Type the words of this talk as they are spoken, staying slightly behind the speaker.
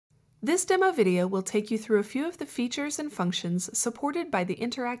This demo video will take you through a few of the features and functions supported by the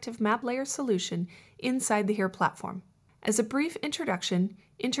Interactive Map Layer solution inside the HERE platform. As a brief introduction,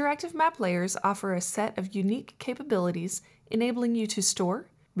 Interactive Map Layers offer a set of unique capabilities enabling you to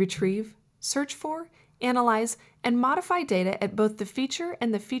store, retrieve, search for, analyze, and modify data at both the feature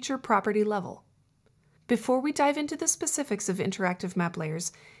and the feature property level. Before we dive into the specifics of Interactive Map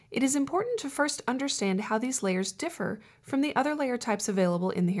Layers, it is important to first understand how these layers differ from the other layer types available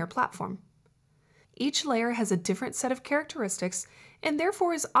in the HERE platform. Each layer has a different set of characteristics and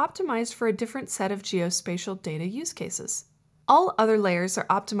therefore is optimized for a different set of geospatial data use cases. All other layers are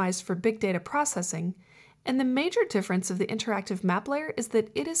optimized for big data processing, and the major difference of the Interactive Map Layer is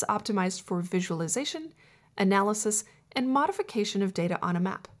that it is optimized for visualization, analysis, and modification of data on a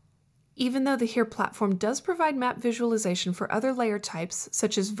map. Even though the HERE platform does provide map visualization for other layer types,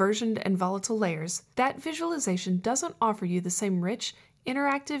 such as versioned and volatile layers, that visualization doesn't offer you the same rich,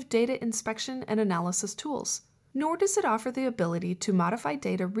 interactive data inspection and analysis tools, nor does it offer the ability to modify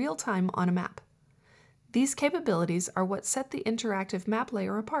data real-time on a map. These capabilities are what set the Interactive Map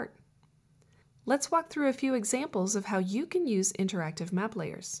Layer apart. Let's walk through a few examples of how you can use Interactive Map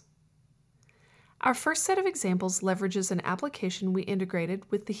Layers. Our first set of examples leverages an application we integrated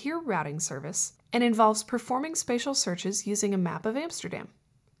with the HERE routing service and involves performing spatial searches using a map of Amsterdam.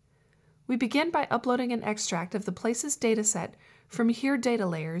 We begin by uploading an extract of the places dataset from HERE data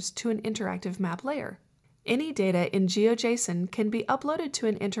layers to an Interactive Map Layer. Any data in GeoJSON can be uploaded to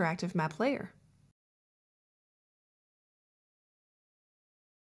an Interactive Map Layer.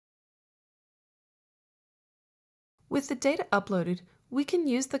 With the data uploaded, we can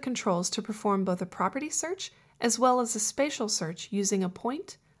use the controls to perform both a property search as well as a spatial search using a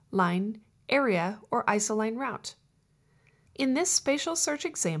point, line, area, or isoline route. In this spatial search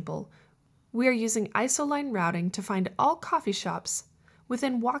example, we are using isoline routing to find all coffee shops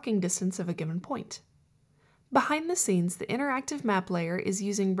within walking distance of a given point. Behind the scenes, the Interactive Map Layer is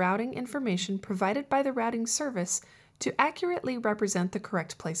using routing information provided by the routing service to accurately represent the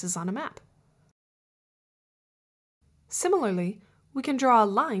correct places on a map. Similarly, we can draw a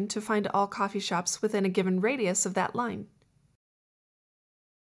line to find all coffee shops within a given radius of that line.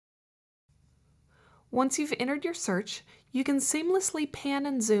 Once you've entered your search, you can seamlessly pan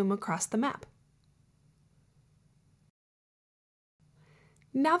and zoom across the map.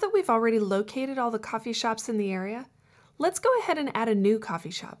 Now that we've already located all the coffee shops in the area, let's go ahead and add a new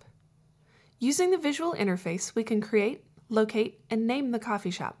coffee shop. Using the visual interface, we can create, locate, and name the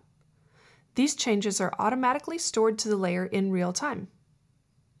coffee shop. These changes are automatically stored to the layer in real time.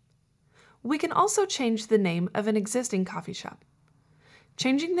 We can also change the name of an existing coffee shop.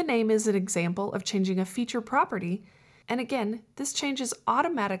 Changing the name is an example of changing a feature property, and again, this change is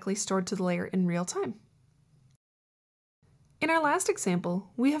automatically stored to the layer in real time. In our last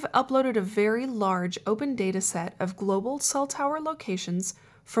example, we have uploaded a very large open data set of global cell tower locations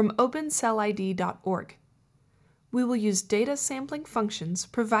from opencellid.org. We will use data sampling functions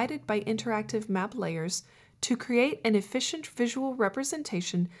provided by Interactive Map Layers to create an efficient visual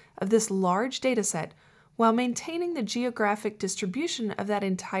representation of this large dataset while maintaining the geographic distribution of that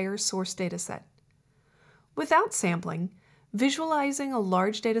entire source dataset. Without sampling, visualizing a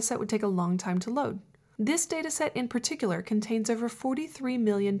large dataset would take a long time to load. This dataset in particular contains over 43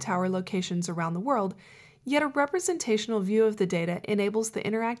 million tower locations around the world, yet a representational view of the data enables the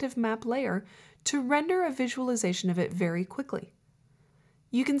Interactive Map Layer to render a visualization of it very quickly.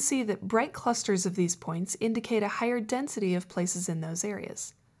 You can see that bright clusters of these points indicate a higher density of places in those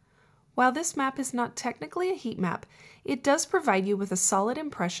areas. While this map is not technically a heat map, it does provide you with a solid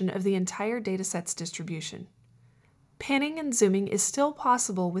impression of the entire dataset's distribution. Panning and zooming is still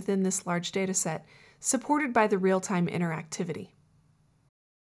possible within this large dataset, supported by the real-time interactivity.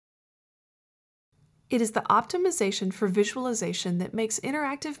 It is the optimization for visualization that makes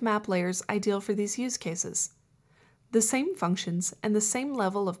Interactive Map Layers ideal for these use cases. The same functions and the same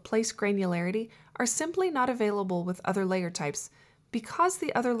level of place granularity are simply not available with other layer types because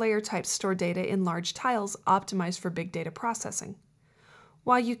the other layer types store data in large tiles optimized for big data processing.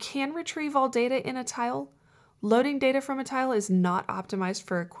 While you can retrieve all data in a tile, loading data from a tile is not optimized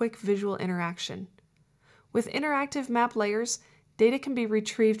for a quick visual interaction. With Interactive Map Layers, data can be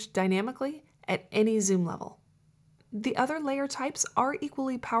retrieved dynamically at any zoom level. The other layer types are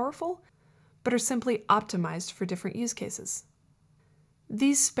equally powerful, but are simply optimized for different use cases.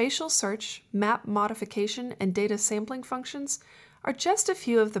 These spatial search, map modification, and data sampling functions are just a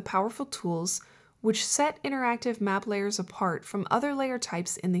few of the powerful tools which set Interactive Map Layers apart from other layer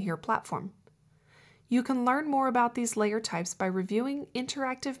types in the HERE platform. You can learn more about these layer types by reviewing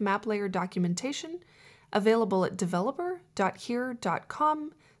Interactive Map Layer documentation available at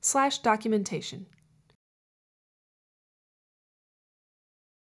developer.here.com/documentation.